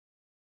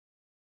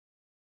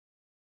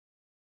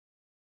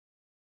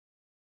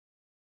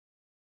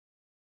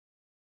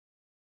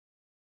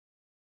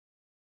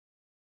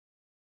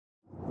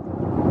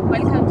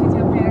Welcome to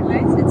Ethiopian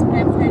Airlines. It's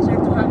my pleasure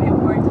to have you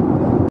aboard.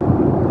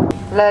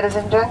 Ladies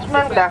and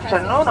gentlemen, good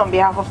afternoon. On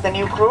behalf of the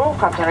new crew,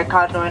 Captain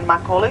Ricardo and my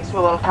colleagues,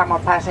 we welcome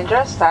our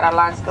passengers, Star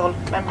Alliance Gold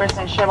members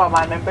and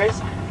Shebaba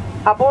members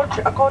aboard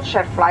a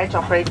code-share flight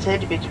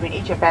operated between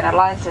Ethiopian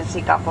Airlines and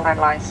Singapore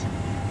Airlines.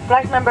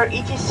 Flight number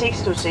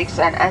ET626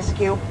 and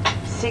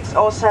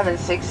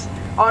SQ6076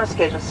 on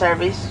scheduled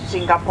service to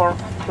Singapore.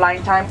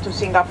 Flying time to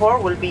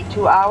Singapore will be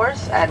 2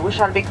 hours and we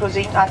shall be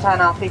cruising at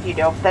an altitude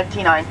of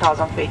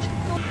 39,000 feet.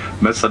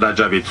 መጸዳጃ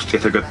ቤት ውስጥ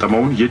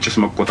የተገጠመውን የጭስ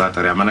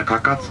መቆጣጠሪያ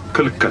መነካካት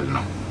ክልክል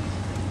ነው።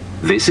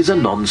 This is a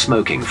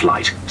non-smoking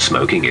flight.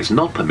 Smoking is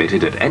not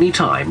permitted at any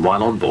time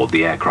while on board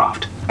the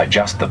aircraft.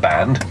 Adjust the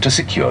band to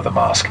secure the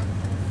mask.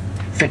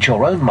 Fit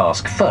your own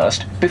mask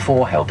first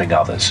before helping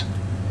others.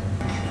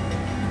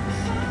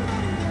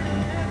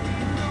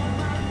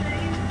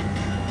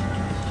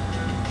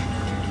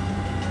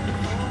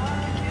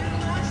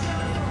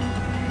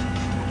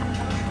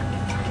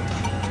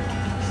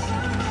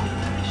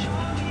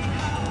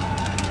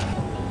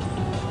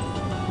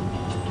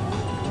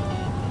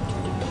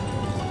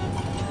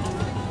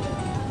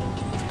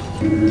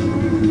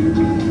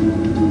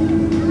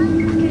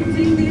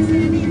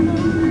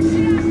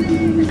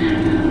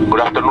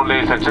 Good afternoon,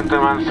 ladies and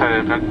gentlemen.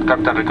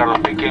 Captain Ricardo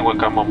speaking.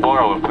 Welcome on board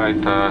our flight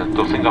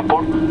to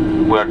Singapore.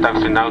 We are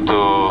taxiing now to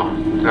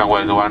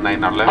runway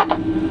 19 our left.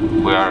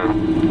 We are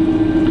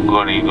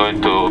going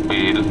to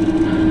be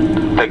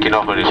taking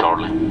off very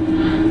shortly.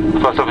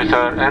 First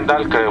Officer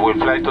Endalk will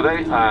fly today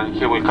and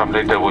he will come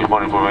later with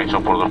more information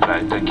for the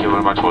flight. Thank you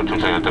very much for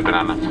choosing Ethiopian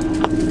Airlines.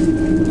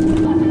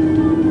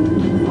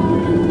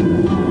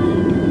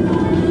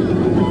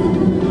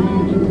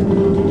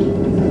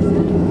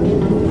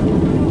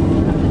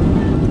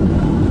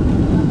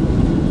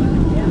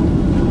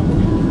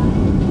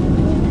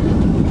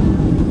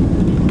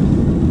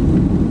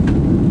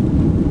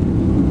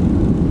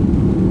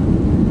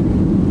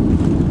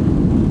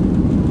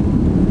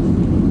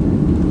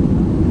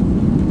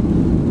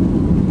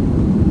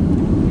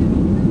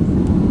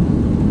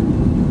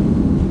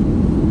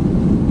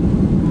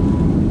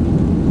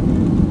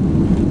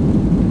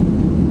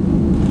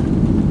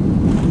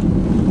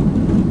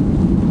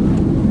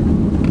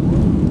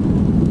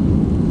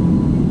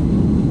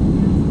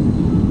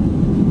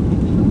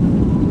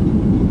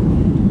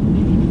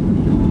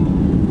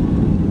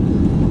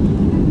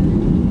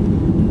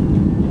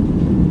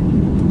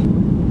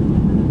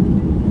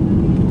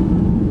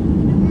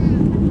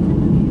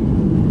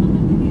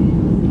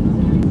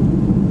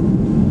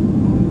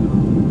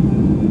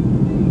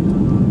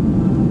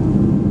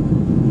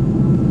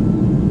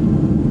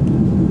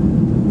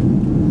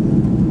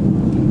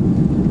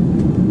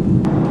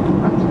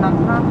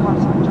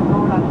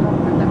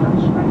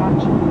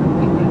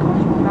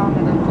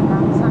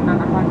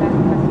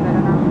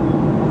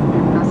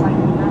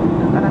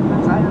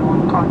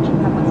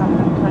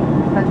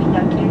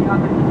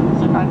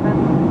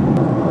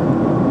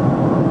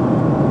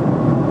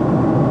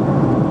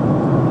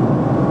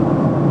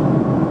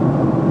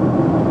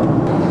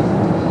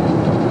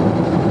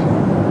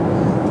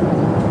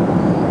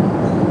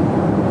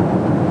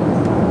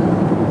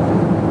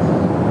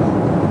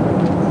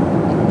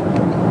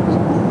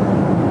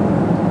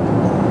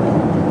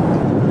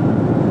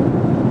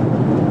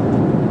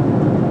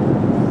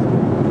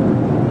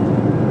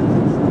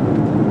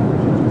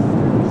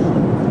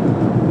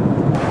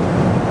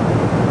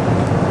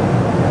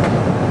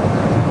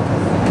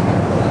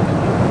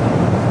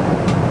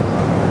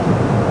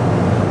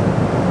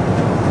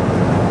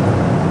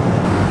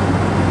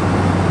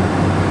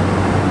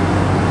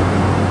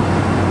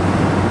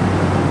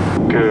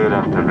 Good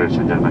afternoon, ladies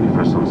and gentlemen.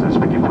 First officer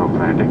speaking from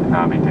flight deck.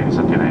 Now maintaining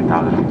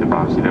 39,000 feet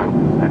above sea level,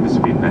 and it's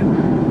been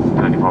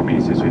 24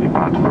 minutes since we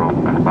depart from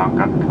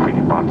Bangkok. We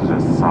depart to the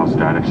south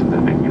direction,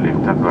 then making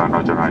left and we are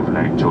now right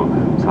flying to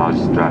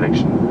southeast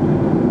direction.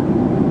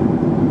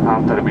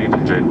 After a minute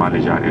we join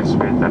Malaysia and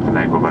Spain, then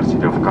flying over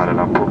city of Kuala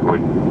Lumpur.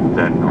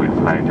 Then we'll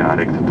fly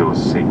direct to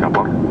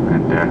Singapore,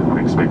 and we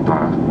expect to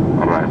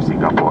arrive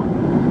Singapore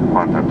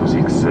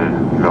 1:06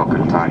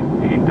 local time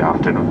in the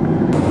afternoon.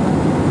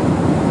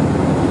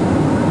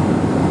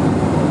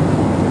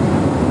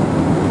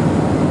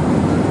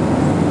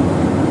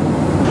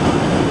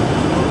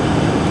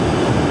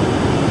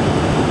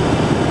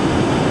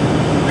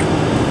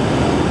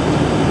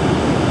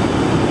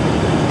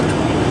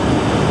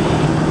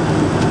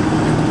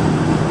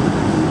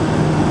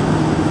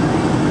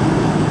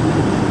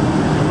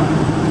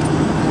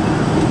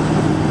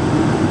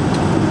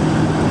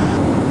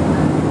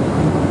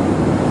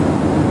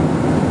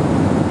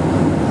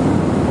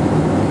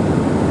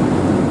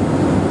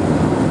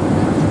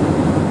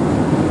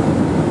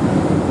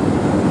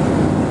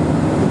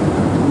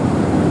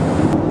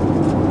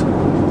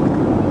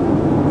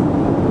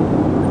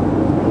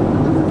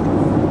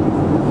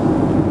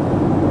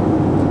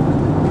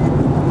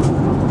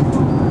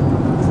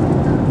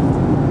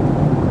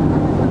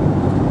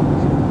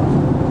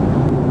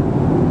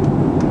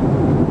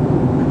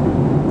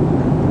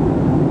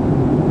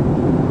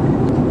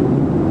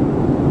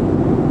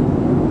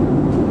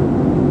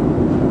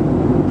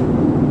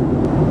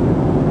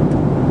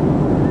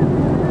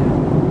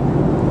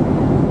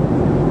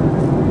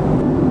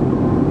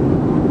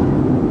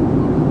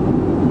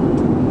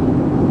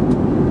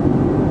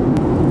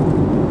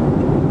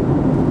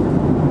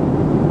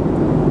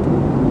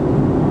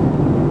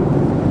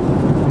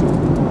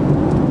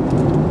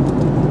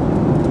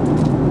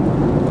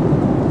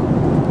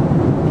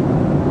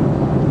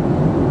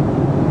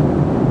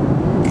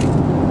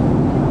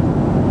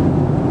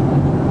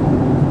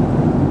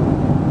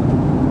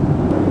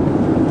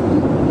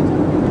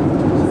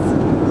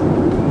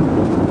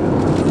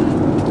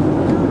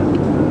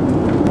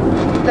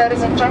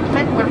 Ladies and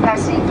gentlemen, we're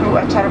passing through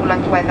a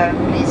turbulent weather.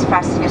 Please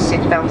fasten your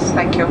seatbelts.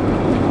 Thank you.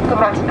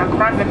 ክቡራትና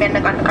ክቡራን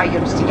በሚያነቃንቅ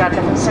አየር ውስጥ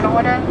እያለፍን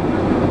ስለሆነ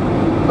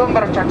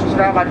በወንበሮቻችሁ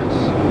ዙሪያ ባሉት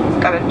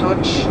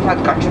ቀበቶች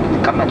ታጥቃችሁ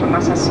እንድትቀመጡ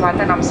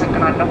እናሳስባለን።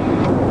 አመሰግናለሁ።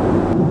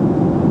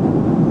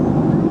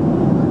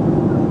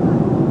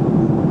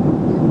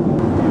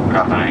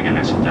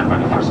 Ladies and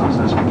gentlemen, first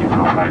officer speaking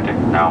from flight deck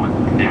now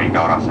leaving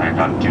our assigned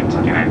altitude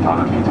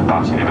 39,000 feet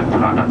above sea level to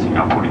land at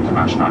Singapore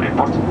International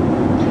Airport.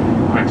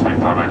 We expect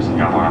to arrive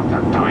Singapore after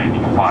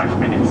 25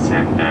 minutes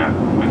and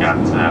we got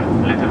a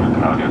little bit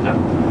cloudy weather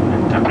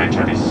and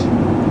temperature is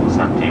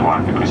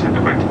 31 degrees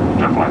centigrade.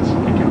 Enjoy flights.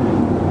 Thank you.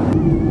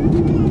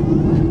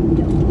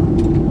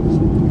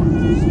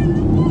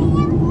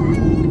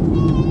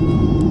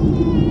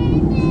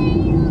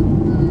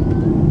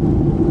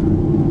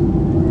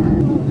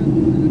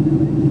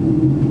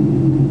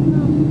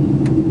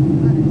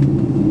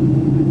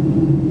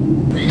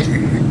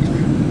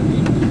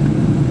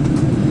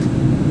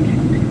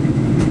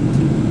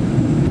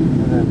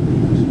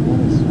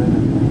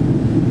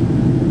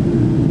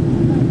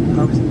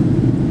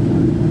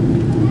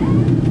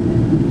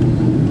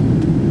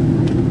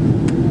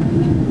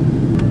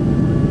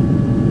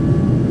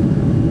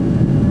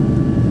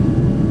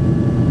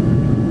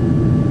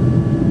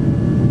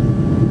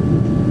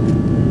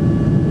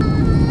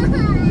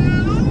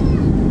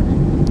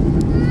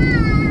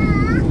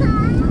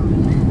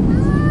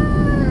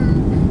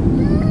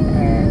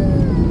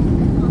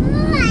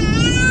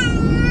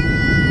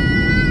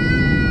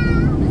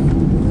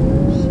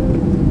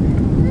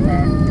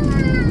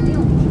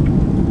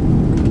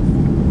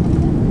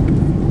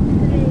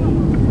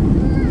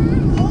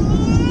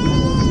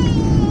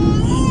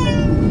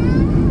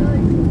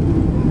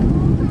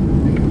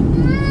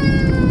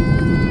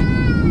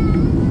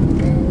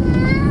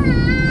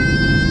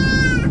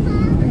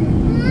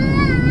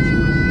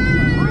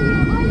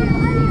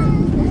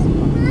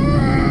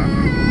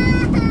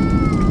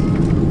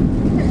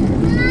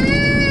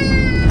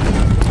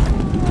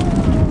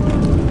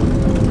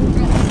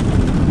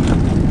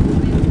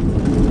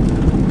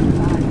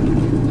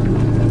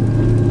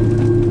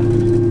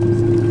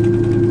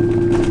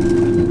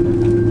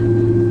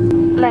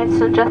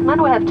 Ladies and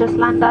gentlemen, we have just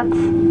landed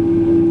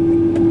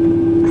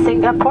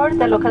Singapore.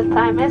 The local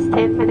time is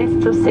 10 minutes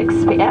to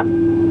 6 p.m.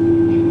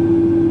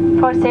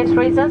 For safe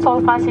reasons,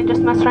 all passengers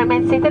must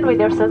remain seated with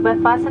their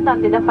seatbelt fastened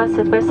until the first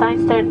seatbelt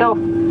signs turned off.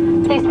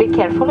 Please be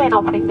careful when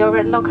opening the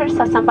overhead lockers,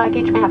 as some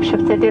baggage may have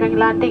shifted during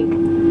landing.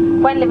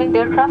 When leaving the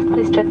aircraft,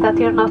 please check that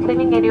you are not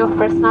leaving any of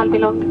personal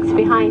belongings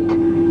behind.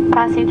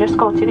 Passengers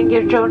continuing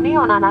your journey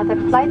on another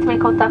flight may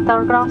contact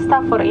our ground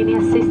staff for any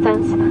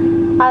assistance.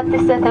 At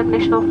this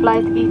determination of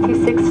flight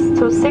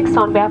ET626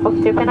 on behalf of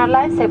Ethiopian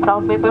Airlines, a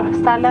proud member of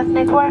Star Alliance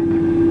Network,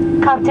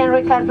 Captain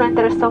Ricardo and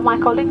the rest of my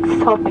colleagues,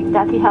 hoping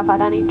that you have had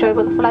an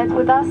enjoyable flight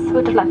with us,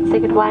 would like to say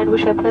goodbye and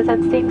wish you a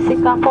pleasant stay in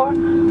Singapore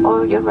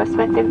or your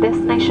respective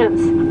destinations.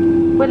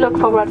 We look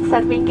forward to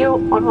serving you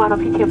on one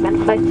of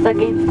Ethiopian flights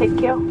again. Thank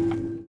you.